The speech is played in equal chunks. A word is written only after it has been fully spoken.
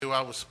knew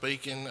I was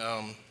speaking,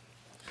 and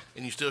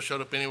you still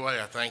showed up anyway.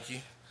 I thank you.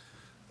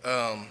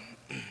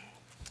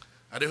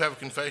 I do have a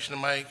confession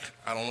to make.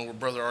 I don't know where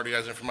Brother already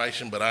has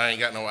information, but I ain't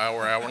got no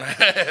hour and a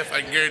half.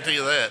 I can guarantee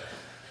you that.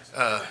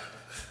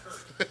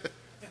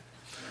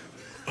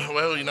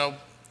 Well,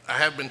 I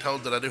have been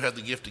told that I do have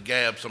the gift of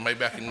gab, so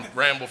maybe I can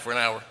ramble for an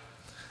hour.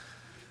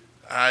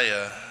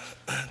 I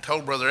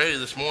told Brother Eddie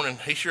this morning,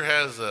 he sure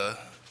has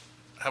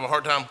have a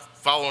hard time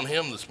following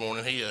him this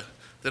morning. He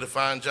did a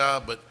fine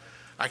job, but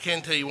I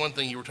can tell you one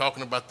thing. You were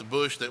talking about the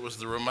bush that was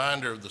the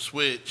reminder of the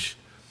switch.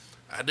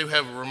 I do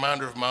have a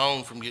reminder of my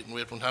own from getting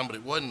whipped one time, but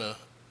it wasn't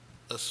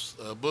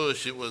a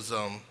bush. It was,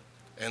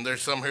 and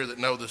there's some here that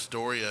know this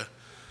story.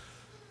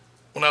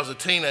 When I was a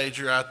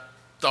teenager, I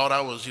thought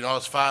I was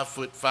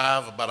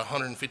 5'5", about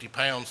 150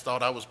 pounds,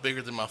 thought I was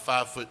bigger than my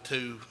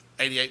 5'2",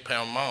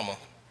 88-pound mama.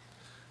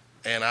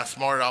 And I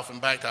smarted off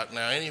and backtalked.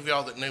 Now, any of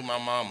y'all that knew my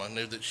mama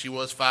knew that she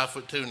was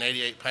 5'2" and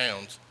 88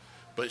 pounds,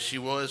 but she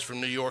was from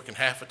New York and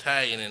half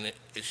Italian, and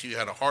she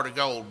had a heart of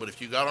gold. But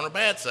if you got on her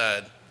bad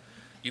side,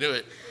 you knew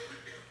it.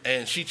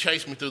 And she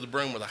chased me through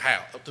the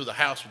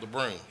house with a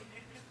broom.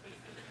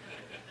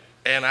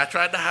 And I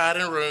tried to hide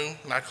in a room,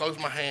 and I closed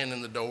my hand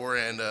in the door,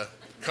 and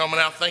coming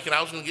out thinking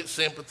I was going to get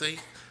sympathy.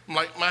 I'm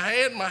like, my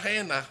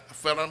hand. I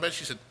fell on bed.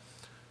 She said,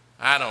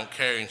 I don't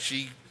care. And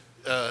she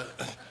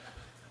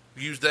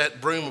used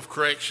that broom of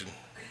correction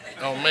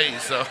on me.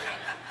 So,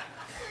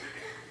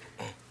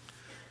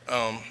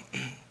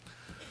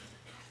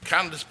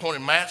 kind of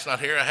disappointed Matt's not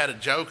here. I had a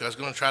joke. I was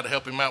going to try to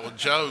help him out with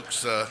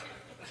jokes.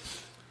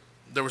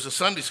 There was a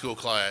Sunday school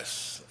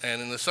class,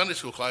 and in the Sunday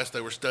school class, they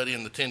were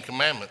studying the Ten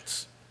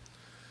Commandments.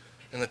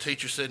 And the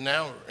teacher said,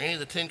 now, any of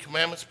the Ten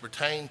Commandments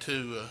pertain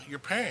to your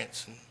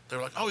parents? And they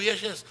were like, oh,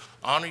 yes.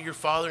 Honor your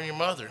father and your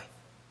mother.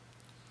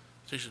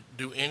 So he said,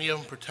 do any of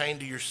them pertain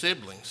to your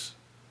siblings?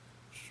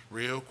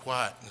 Real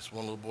quiet. And this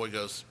one little boy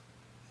goes,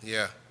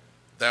 yeah,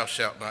 thou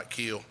shalt not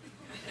kill.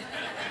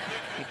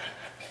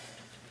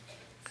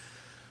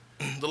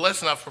 The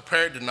lesson I've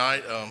prepared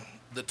tonight,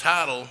 the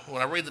title,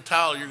 when I read the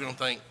title, you're going to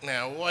think,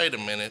 now, wait a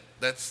minute,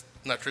 that's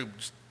not true.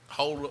 Just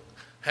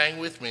hang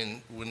with me,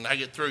 and when I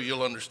get through,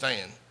 you'll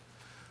understand.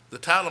 The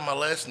title of my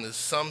lesson is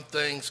Some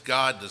Things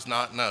God Does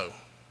Not Know.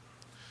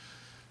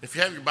 If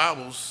you have your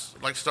Bibles,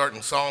 I'd like to start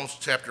in Psalms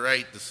chapter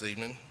 8 this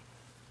evening.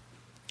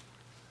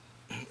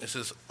 It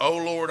says, O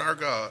Lord our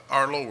God,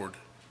 our Lord,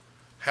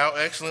 how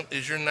excellent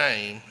is your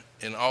name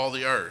in all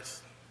the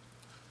earth,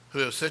 who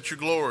have set your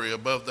glory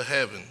above the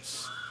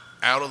heavens.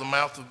 Out of the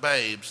mouth of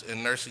babes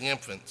and nursing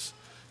infants,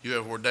 you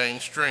have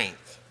ordained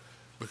strength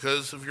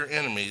because of your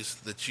enemies,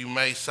 that you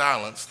may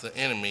silence the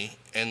enemy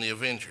and the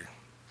avenger.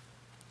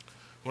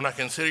 When I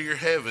consider your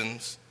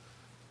heavens,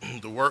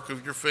 the work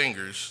of your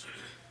fingers,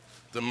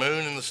 the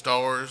moon and the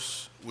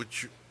stars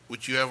which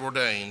you have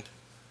ordained,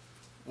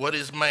 what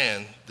is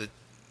man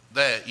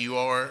that you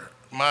are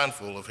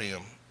mindful of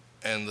him,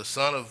 and the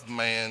Son of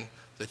Man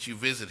that you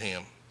visit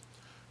him?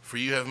 For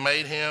you have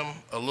made him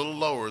a little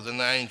lower than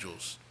the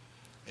angels,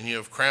 and you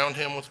have crowned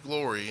him with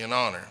glory and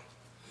honor.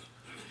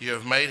 You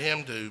have made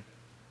him to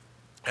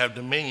have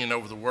dominion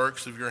over the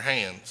works of your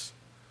hands.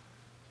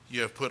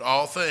 You have put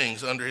all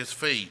things under his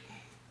feet,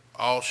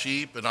 all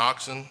sheep and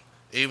oxen,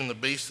 even the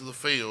beasts of the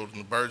field and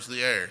the birds of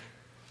the air,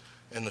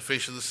 and the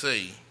fish of the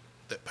sea,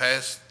 that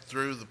pass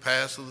through the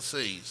paths of the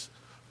seas.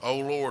 O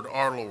Lord,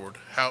 our Lord,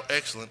 how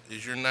excellent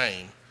is your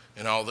name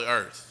in all the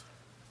earth.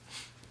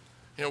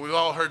 We've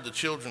all heard the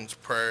children's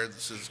prayer that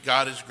says,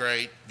 God is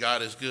great,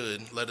 God is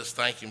good, let us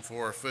thank him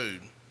for our food.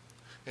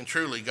 And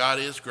truly, God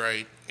is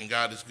great and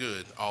God is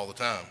good all the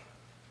time.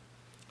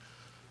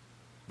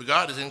 But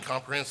God is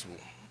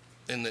incomprehensible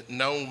in that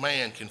no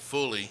man can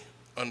fully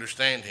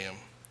understand him.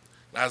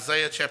 In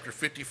Isaiah chapter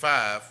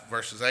 55,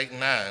 verses 8 and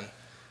 9,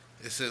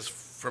 it says,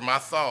 for my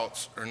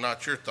thoughts are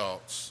not your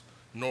thoughts,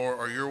 nor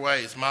are your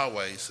ways my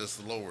ways, says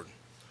the Lord.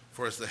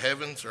 For as the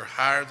heavens are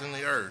higher than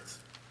the earth,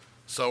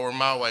 so are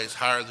my ways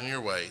higher than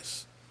your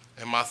ways,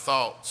 and my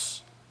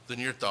thoughts than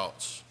your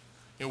thoughts.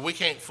 We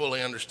can't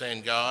fully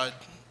understand God.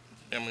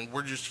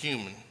 We're just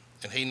human,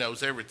 and he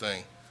knows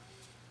everything.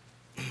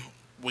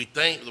 We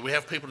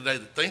have people today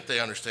that think they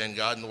understand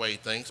God and the way he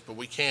thinks, but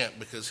we can't,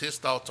 because his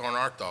thoughts aren't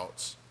our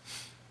thoughts.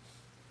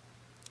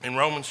 In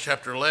Romans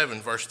chapter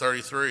 11, verse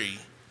 33,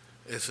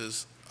 it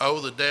says,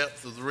 oh, the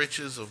depth of the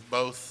riches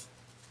both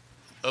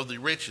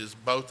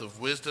of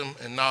wisdom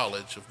and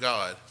knowledge of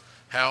God,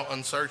 how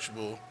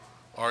unsearchable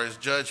are his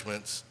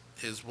judgments,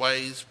 his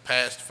ways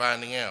past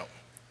finding out.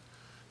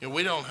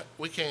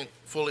 We can't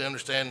fully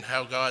understand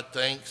how God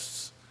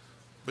thinks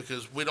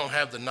because we don't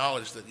have the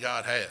knowledge that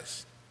God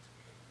has.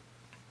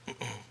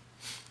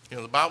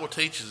 The Bible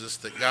teaches us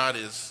that God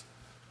is,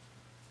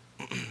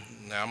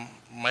 now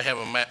I may have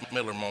a Matt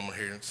Miller moment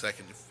here in a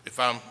second. If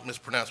I'm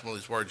mispronouncing one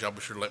of these words, y'all be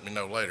sure to let me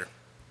know later.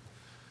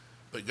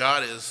 But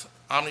God is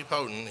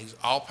omnipotent, he's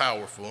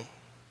all-powerful,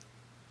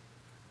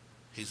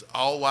 he's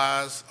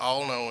all-wise,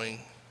 all-knowing,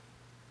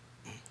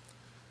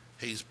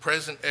 he's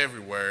present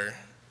everywhere,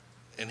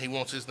 and he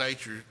wants his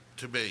nature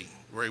to be,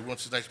 where he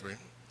wants his nature to be.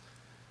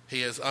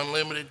 He has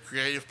unlimited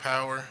creative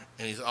power,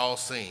 and he's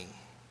all-seeing.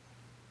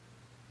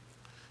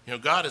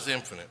 God is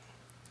infinite.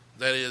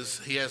 That is,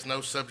 he has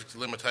no subject to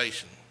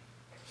limitation.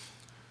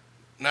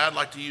 Now I'd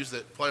like to use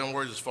that play on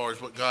words as far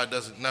as what God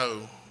doesn't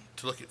know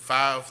to look at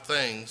 5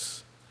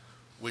 things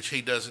which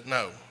he doesn't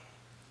know.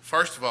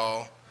 First of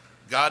all,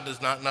 God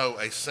does not know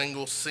a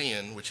single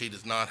sin which he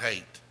does not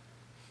hate.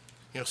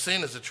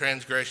 Sin is a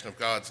transgression of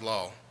God's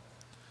law,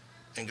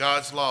 and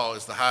God's law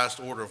is the highest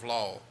order of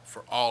law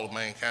for all of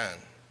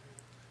mankind.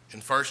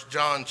 In 1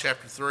 John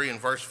chapter 3 and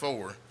verse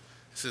 4, it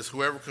says,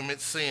 "Whoever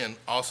commits sin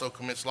also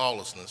commits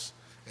lawlessness,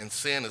 and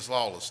sin is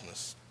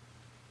lawlessness."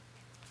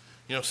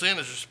 Sin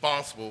is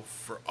responsible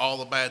for all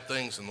the bad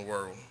things in the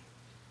world.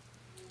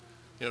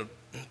 Some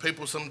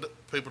people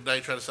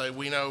today try to say,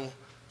 we know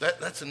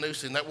that's a new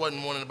sin. That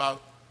wasn't one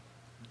about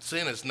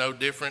sin is no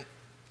different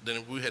than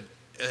if we had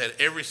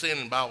every sin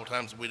in Bible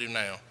times that we do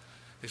now.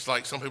 It's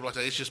like some people like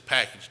to say, it's just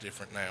packaged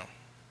different now.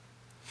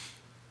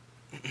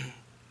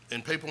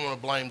 And people want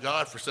to blame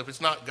God for stuff.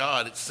 It's not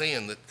God, it's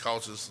sin that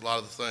causes a lot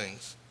of the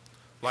things.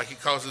 Like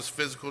it causes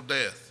physical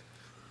death.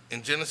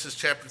 In Genesis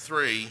chapter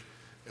 3,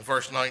 in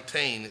verse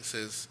 19, it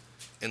says,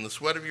 "In the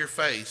sweat of your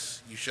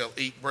face you shall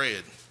eat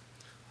bread,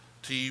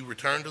 till you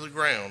return to the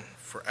ground,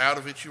 for out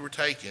of it you were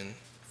taken,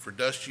 for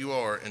dust you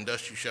are, and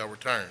dust you shall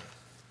return."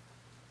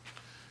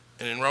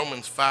 And in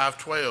Romans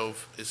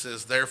 5:12, it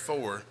says,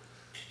 "Therefore,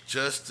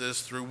 just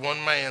as through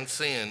one man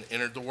sin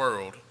entered the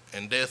world,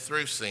 and death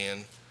through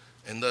sin,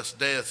 and thus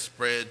death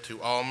spread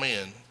to all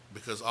men,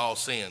 because all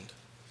sinned."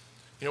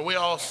 We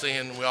all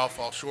sin, and we all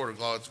fall short of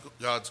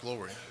God's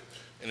glory.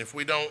 And if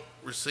we don't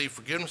receive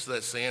forgiveness of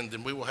that sin,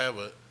 then we will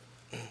have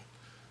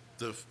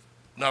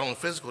not only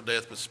physical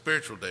death, but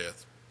spiritual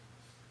death.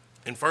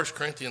 In 1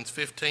 Corinthians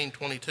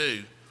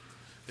 15:22,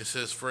 it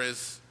says, "For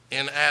as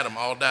in Adam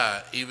all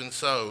die, even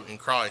so in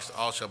Christ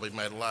all shall be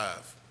made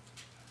alive."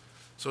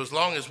 So as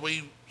long as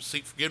we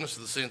seek forgiveness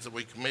of the sins that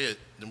we commit,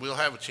 then we'll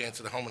have a chance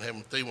at a home in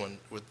heaven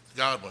with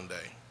God one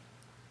day.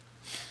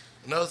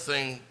 Another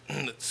thing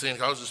that sin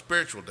causes is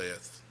spiritual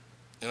death.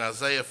 In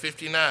Isaiah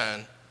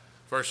 59,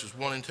 verses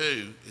 1 and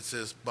 2, it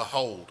says,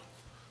 "Behold,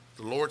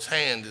 the Lord's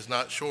hand is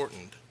not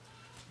shortened,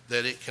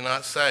 that it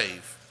cannot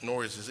save,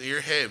 nor is his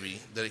ear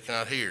heavy, that it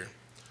cannot hear.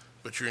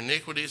 But your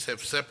iniquities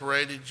have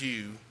separated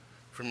you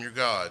from your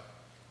God,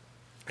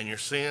 and your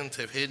sins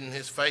have hidden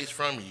his face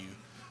from you,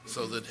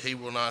 so that he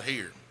will not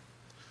hear."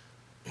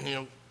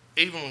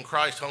 Even when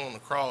Christ hung on the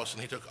cross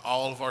and he took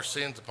all of our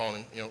sins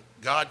upon him,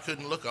 God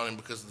couldn't look on him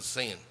because of the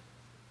sin.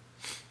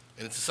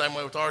 And it's the same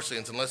way with our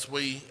sins. Unless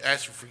we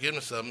ask for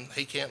forgiveness of them,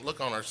 he can't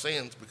look on our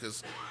sins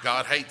because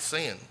God hates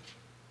sin.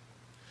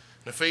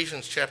 In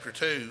Ephesians chapter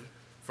 2,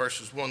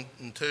 verses 1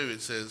 and 2,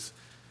 it says,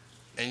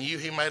 "And you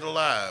he made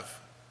alive,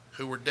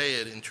 who were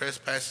dead in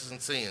trespasses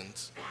and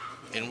sins,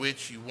 in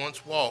which you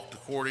once walked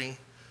according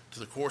to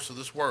the course of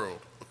this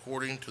world,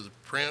 according to the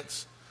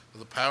prince of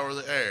the power of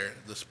the air,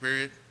 the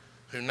spirit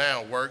who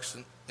now works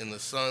in the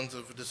sons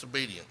of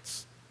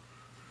disobedience."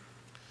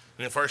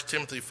 And in 1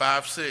 Timothy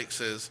 5:6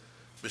 says,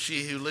 "But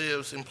she who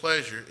lives in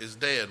pleasure is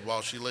dead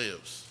while she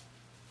lives."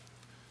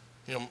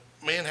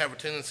 Men have a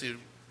tendency,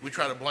 we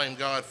try to blame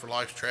God for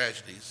life's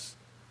tragedies,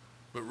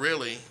 but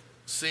really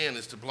sin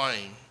is to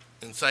blame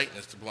and Satan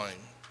is to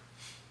blame.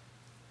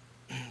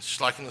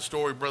 Just like in the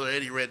story Brother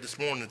Eddie read this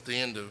morning at the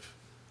end of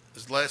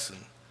his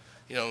lesson.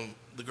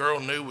 The girl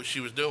knew what she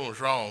was doing was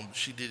wrong, but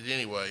she did it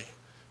anyway.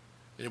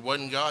 And it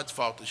wasn't God's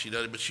fault that she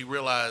did it, but she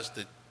realized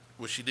that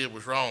what she did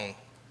was wrong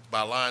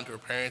by lying to her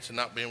parents and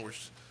not being where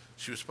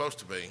she was supposed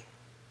to be.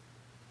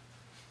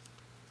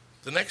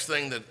 The next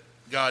thing that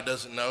God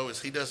doesn't know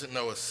is he doesn't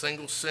know a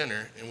single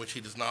sinner in which he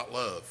does not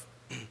love.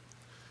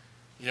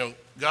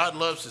 God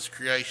loves his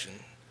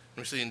creation.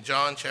 We see in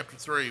John chapter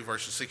 3,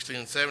 verses 16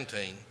 and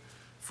 17,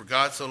 "For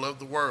God so loved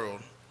the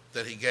world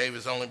that he gave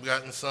his only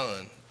begotten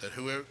Son, that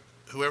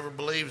whoever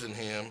believes in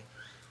him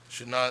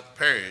should not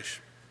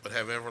perish, but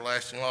have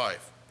everlasting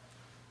life.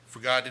 For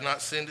God did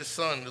not send his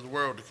Son into the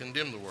world to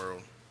condemn the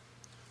world,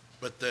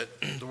 but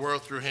that the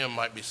world through him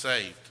might be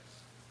saved."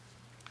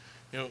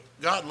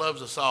 God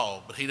loves us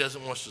all, but he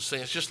doesn't want us to sin.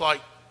 It's just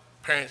like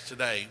parents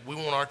today. We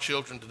want our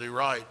children to do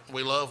right.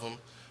 We love them.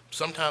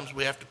 Sometimes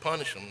we have to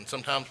punish them, and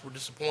sometimes we're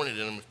disappointed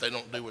in them if they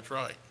don't do what's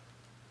right.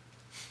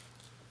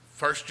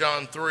 1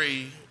 John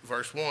 3,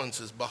 verse 1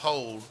 says,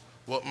 "Behold,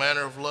 what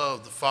manner of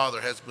love the Father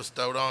has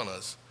bestowed on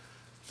us,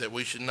 that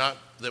we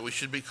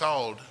should be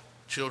called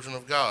children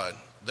of God.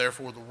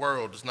 Therefore the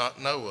world does not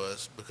know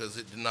us, because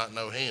it did not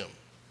know him."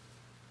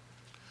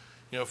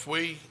 If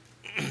we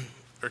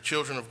are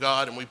children of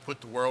God and we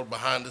put the world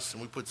behind us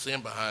and we put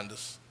sin behind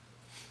us,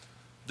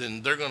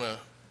 then the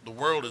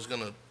world is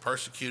going to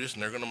persecute us,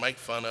 and they're going to make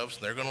fun of us,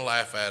 and they're going to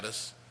laugh at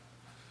us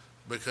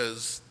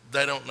because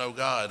they don't know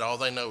God. All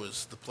they know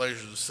is the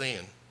pleasures of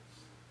sin.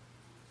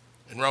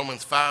 In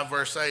Romans 5,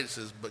 verse 8, it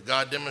says, "But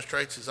God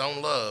demonstrates his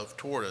own love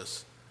toward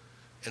us,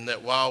 in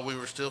that while we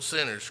were still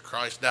sinners,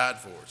 Christ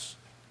died for us."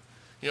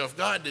 If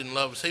God didn't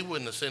love us, he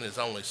wouldn't have sent his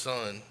only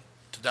Son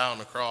to die on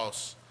the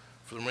cross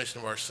for the remission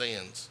of our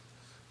sins,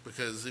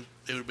 because it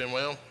would have been,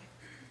 well,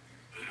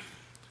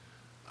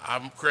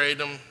 I created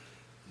them.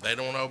 They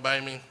don't obey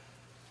me.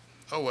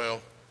 Oh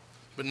well.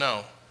 But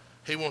no,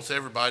 he wants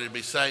everybody to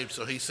be saved,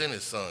 so he sent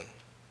his son.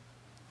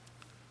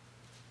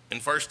 In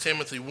 1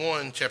 Timothy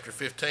 1, chapter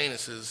 15, it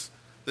says,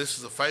 "This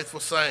is a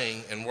faithful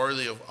saying and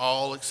worthy of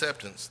all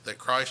acceptance, that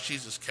Christ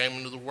Jesus came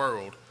into the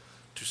world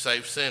to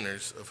save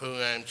sinners, of whom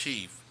I am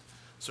chief."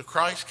 So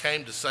Christ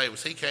came to save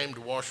us. He came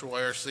to wash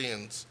away our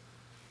sins.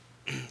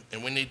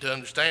 And we need to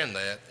understand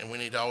that, and we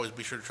need to always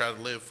be sure to try to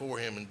live for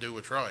him and do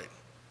what's right.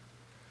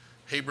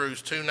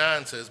 Hebrews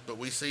 2:9 says, "But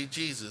we see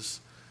Jesus,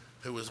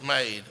 who was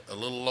made a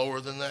little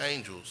lower than the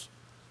angels,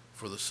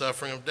 for the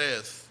suffering of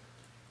death,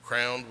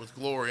 crowned with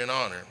glory and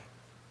honor,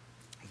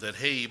 that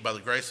he, by the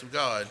grace of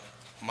God,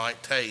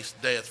 might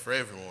taste death for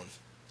everyone."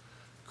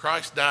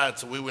 Christ died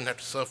so we wouldn't have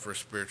to suffer a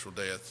spiritual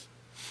death.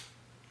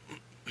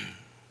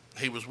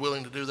 He was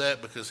willing to do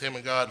that because him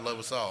and God love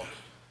us all.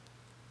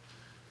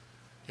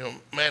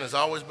 Man has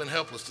always been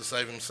helpless to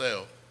save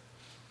himself.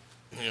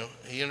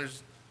 He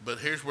enters, but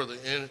here's where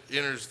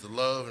enters the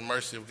love and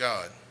mercy of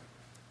God.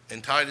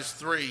 In Titus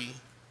 3,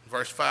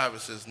 verse 5,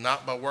 it says,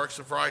 "Not by works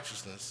of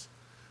righteousness,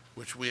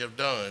 which we have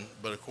done,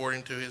 but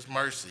according to his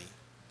mercy,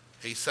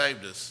 he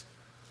saved us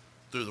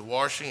through the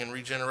washing and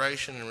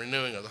regeneration and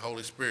renewing of the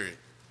Holy Spirit."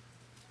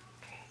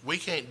 We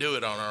can't do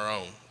it on our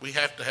own. We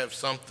have to have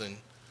something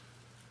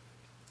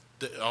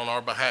on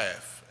our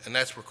behalf, and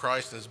that's where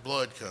Christ and his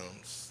blood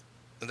comes.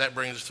 And that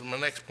brings us to my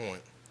next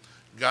point.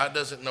 God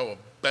doesn't know a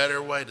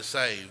better way to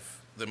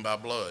save than by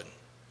blood.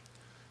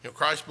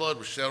 Christ's blood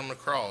was shed on the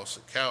cross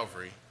at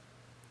Calvary,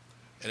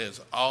 and it is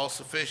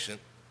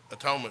all-sufficient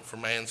atonement for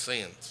man's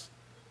sins.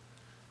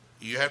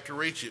 You have to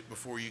reach it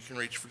before you can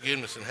reach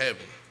forgiveness in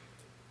heaven.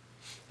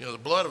 The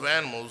blood of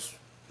animals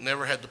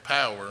never had the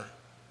power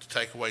to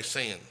take away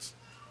sins.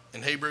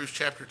 In Hebrews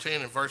chapter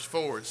 10 and verse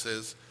 4, it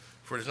says,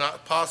 "For it is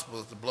not possible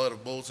that the blood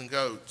of bulls and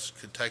goats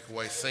could take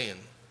away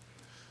sin."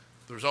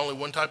 There was only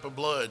one type of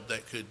blood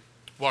that could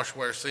wash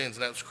away our sins,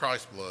 and that was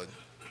Christ's blood.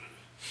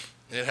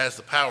 And it has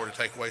the power to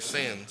take away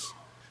sins.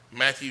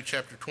 Matthew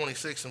chapter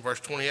 26 and verse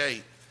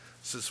 28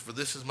 says, "For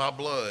this is my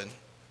blood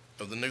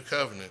of the new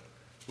covenant,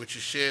 which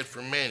is shed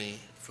for many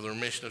for the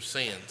remission of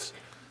sins."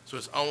 So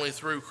it's only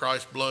through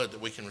Christ's blood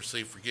that we can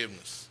receive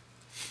forgiveness.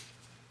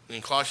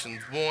 In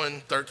Colossians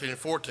 1, 13 and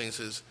 14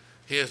 says,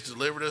 "He has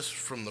delivered us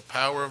from the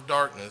power of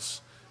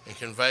darkness and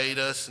conveyed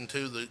us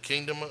into the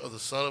kingdom of the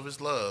Son of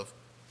his love,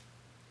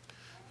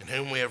 in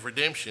whom we have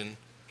redemption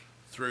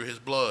through his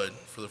blood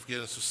for the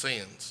forgiveness of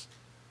sins."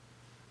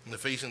 And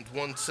Ephesians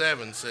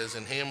 1:7 says,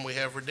 "In him we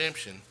have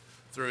redemption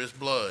through his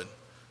blood,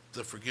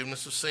 the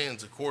forgiveness of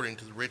sins according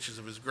to the riches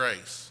of his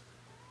grace."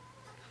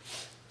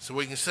 So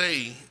we can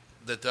see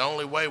that the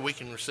only way we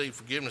can receive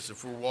forgiveness is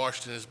if we're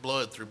washed in his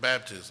blood through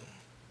baptism.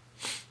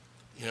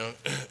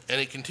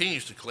 And it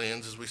continues to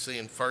cleanse, as we see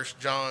in 1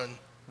 John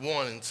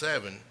 1 and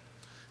 7.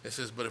 It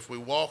says, "But if we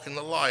walk in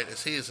the light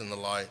as he is in the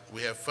light,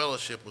 we have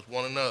fellowship with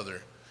one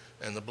another,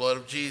 and the blood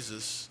of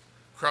Jesus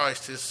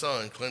Christ, his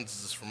Son,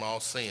 cleanses us from all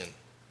sin."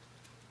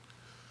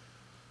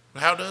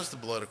 But how does the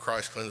blood of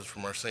Christ cleanse us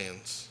from our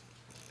sins?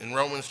 In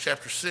Romans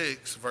chapter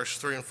 6, verse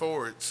 3 and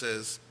 4, it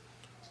says,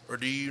 "Or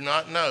do you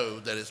not know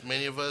that as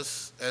many of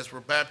us as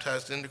were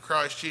baptized into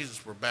Christ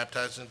Jesus were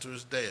baptized into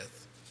his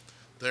death?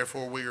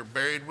 Therefore we are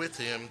buried with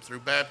him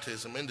through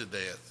baptism into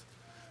death,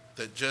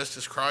 that just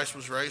as Christ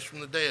was raised from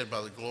the dead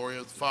by the glory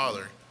of the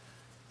Father,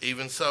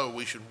 even so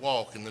we should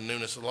walk in the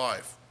newness of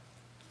life."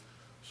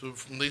 So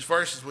from these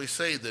verses we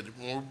see that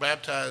when we're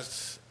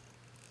baptized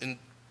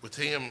with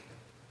him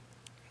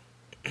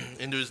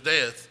into his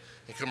death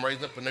and come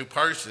raising up a new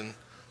person,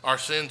 our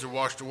sins are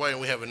washed away and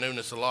we have a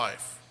newness of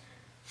life.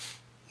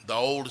 The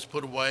old is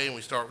put away and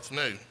we start with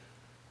new.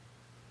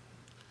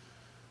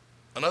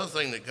 Another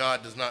thing that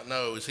God does not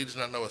know is he does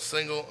not know a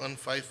single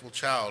unfaithful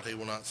child he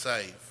will not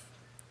save.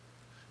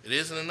 It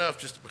isn't enough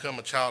just to become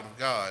a child of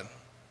God.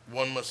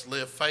 One must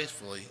live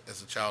faithfully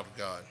as a child of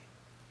God.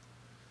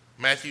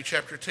 Matthew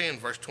chapter 10,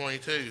 verse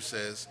 22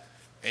 says,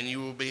 "And you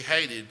will be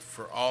hated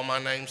for all my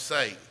name's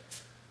sake,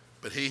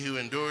 but he who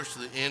endures to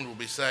the end will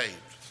be saved."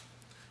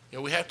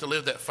 We have to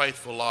live that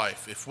faithful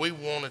life. If we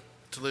want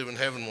to live in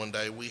heaven one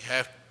day, we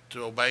have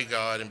to obey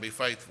God and be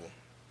faithful.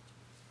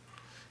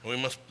 And we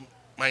must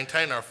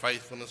maintain our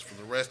faithfulness for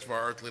the rest of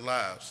our earthly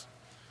lives.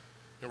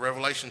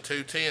 Revelation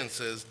 2:10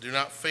 says, "Do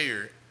not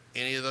fear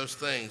any of those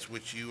things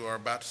which you are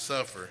about to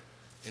suffer.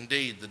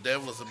 Indeed, the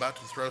devil is about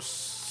to throw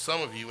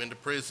some of you into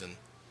prison,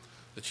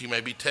 that you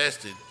may be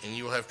tested, and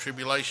you will have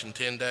tribulation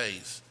 10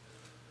 days.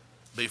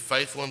 Be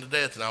faithful unto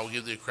death, and I will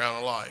give thee a crown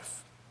of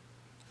life."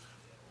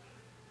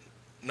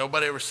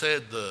 Nobody ever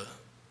said the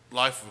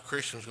life of a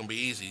Christian is going to be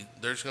easy.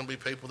 There's going to be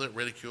people that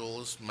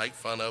ridicule us, make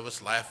fun of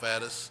us, laugh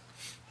at us,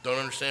 don't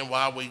understand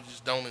why we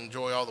just don't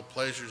enjoy all the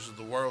pleasures of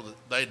the world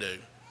that they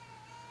do.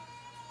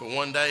 But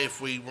one day,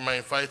 if we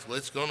remain faithful,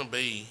 it's going to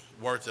be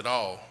worth it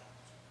all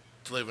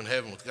to live in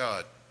heaven with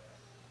God.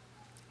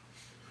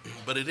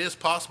 But it is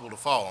possible to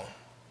fall.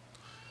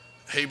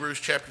 Hebrews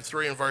chapter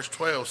 3 and verse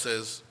 12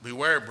 says,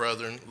 "Beware,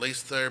 brethren,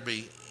 lest there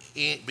be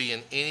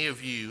in any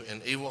of you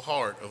an evil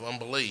heart of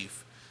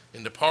unbelief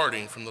in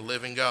departing from the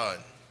living God.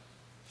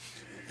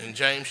 In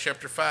James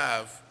chapter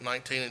 5,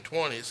 19 and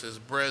 20, it says,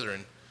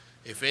 Brethren,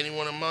 if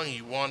anyone among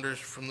you wanders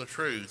from the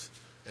truth,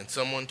 and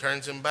someone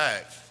turns him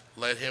back,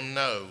 let him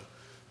know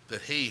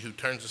that he who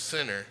turns a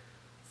sinner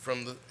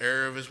from the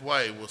error of his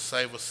way will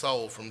save a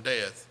soul from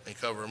death and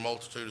cover a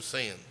multitude of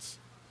sins.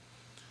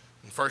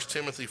 In 1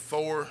 Timothy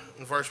 4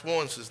 and verse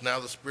 1 says, Now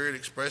the Spirit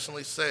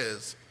expressly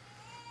says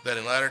that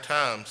in latter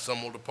times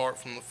some will depart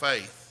from the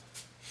faith,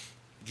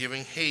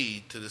 giving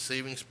heed to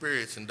deceiving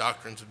spirits and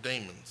doctrines of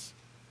demons.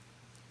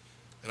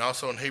 And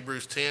also in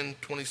Hebrews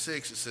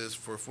 10:26 it says,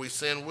 For if we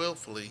sin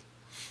willfully,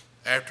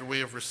 after we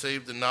have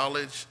received the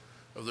knowledge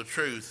of the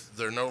truth,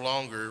 there no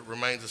longer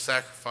remains a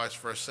sacrifice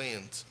for our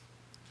sins.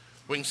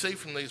 We can see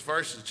from these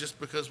verses, just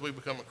because we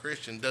become a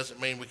Christian doesn't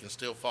mean we can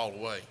still fall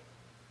away.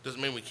 Doesn't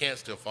mean we can't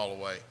still fall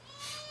away.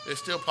 It's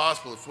still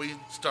possible if we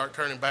start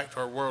turning back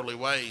to our worldly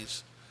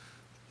ways,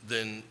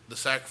 then the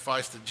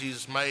sacrifice that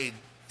Jesus made,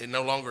 it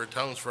no longer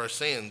atones for our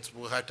sins.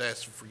 We'll have to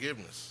ask for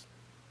forgiveness.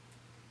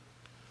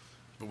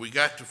 But we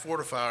got to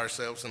fortify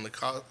ourselves in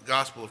the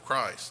gospel of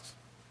Christ.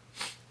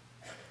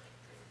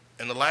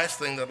 And the last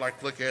thing that I'd like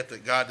to look at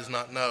that God does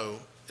not know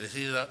is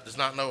he does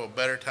not know a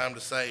better time to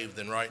save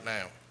than right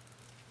now.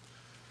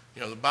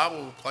 You know, the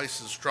Bible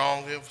places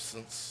strong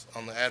emphasis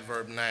on the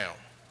adverb now.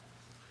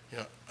 You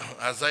know,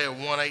 Isaiah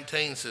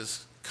 1:18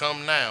 says,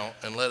 Come now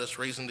and let us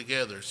reason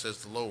together,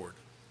 says the Lord.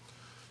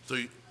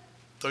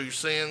 Though your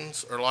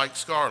sins are like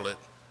scarlet,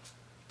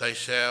 they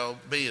shall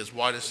be as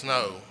white as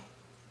snow.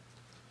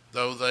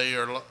 Though they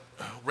are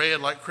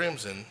red like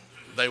crimson,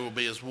 they will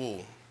be as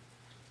wool.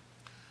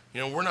 You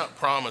know, we're not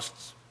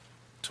promised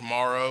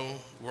tomorrow.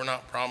 We're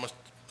not promised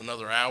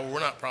another hour. We're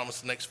not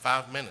promised the next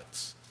 5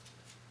 minutes.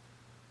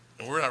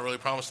 And we're not really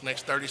promised the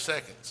next 30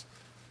 seconds.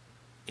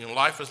 You know,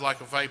 life is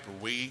like a vapor.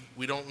 We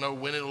don't know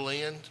when it'll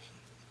end.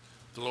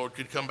 The Lord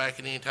could come back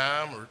at any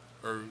time,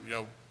 or you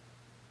know,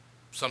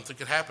 something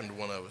could happen to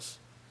one of us.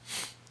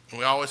 And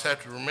we always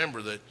have to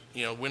remember that,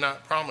 you know, we're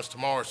not promised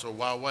tomorrow, so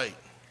why wait?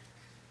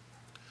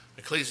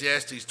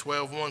 Ecclesiastes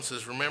 12:1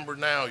 says, Remember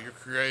now your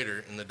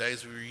Creator in the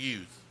days of your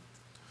youth,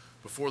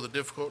 before the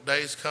difficult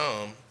days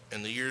come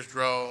and the years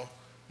draw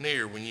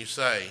near when you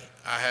say,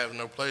 I have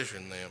no pleasure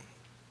in them.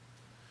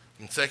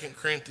 In 2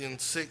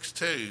 Corinthians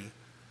 6:2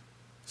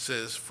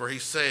 says, For he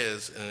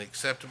says, In an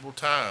acceptable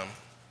time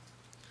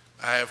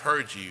I have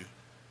heard you,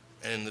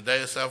 and in the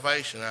day of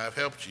salvation I have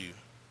helped you.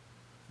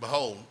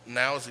 Behold,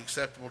 now is the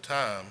acceptable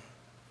time.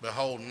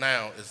 Behold,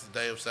 now is the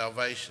day of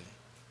salvation.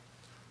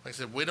 Like I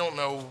said, we don't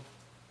know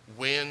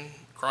when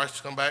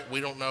Christ will come back.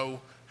 We don't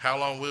know how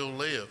long we'll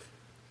live.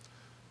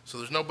 So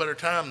there's no better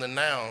time than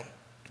now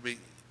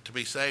to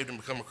be saved and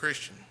become a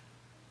Christian.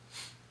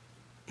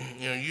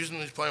 You know, using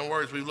these plain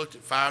words, we've looked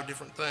at 5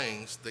 different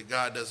things that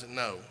God doesn't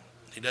know.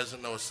 He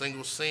doesn't know a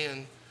single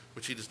sin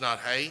which he does not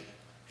hate.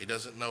 He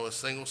doesn't know a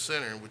single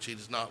sinner which he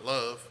does not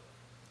love.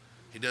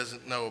 He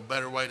doesn't know a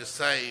better way to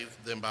save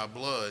than by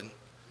blood.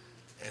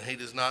 And he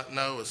does not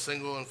know a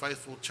single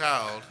unfaithful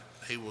child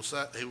that he will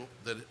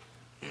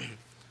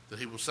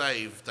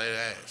save if they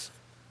ask.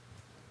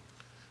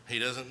 He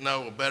doesn't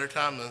know a better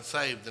time than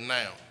saved than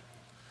now.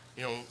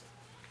 You know,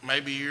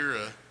 maybe you're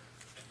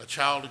a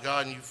child of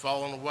God and you've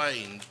fallen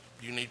away and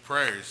you need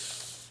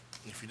prayers.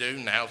 If you do,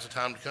 now's the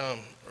time to come.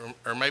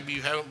 Or maybe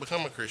you haven't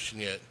become a Christian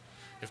yet.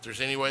 If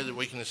there's any way that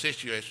we can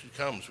assist you as you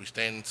come, as we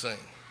stand and sing.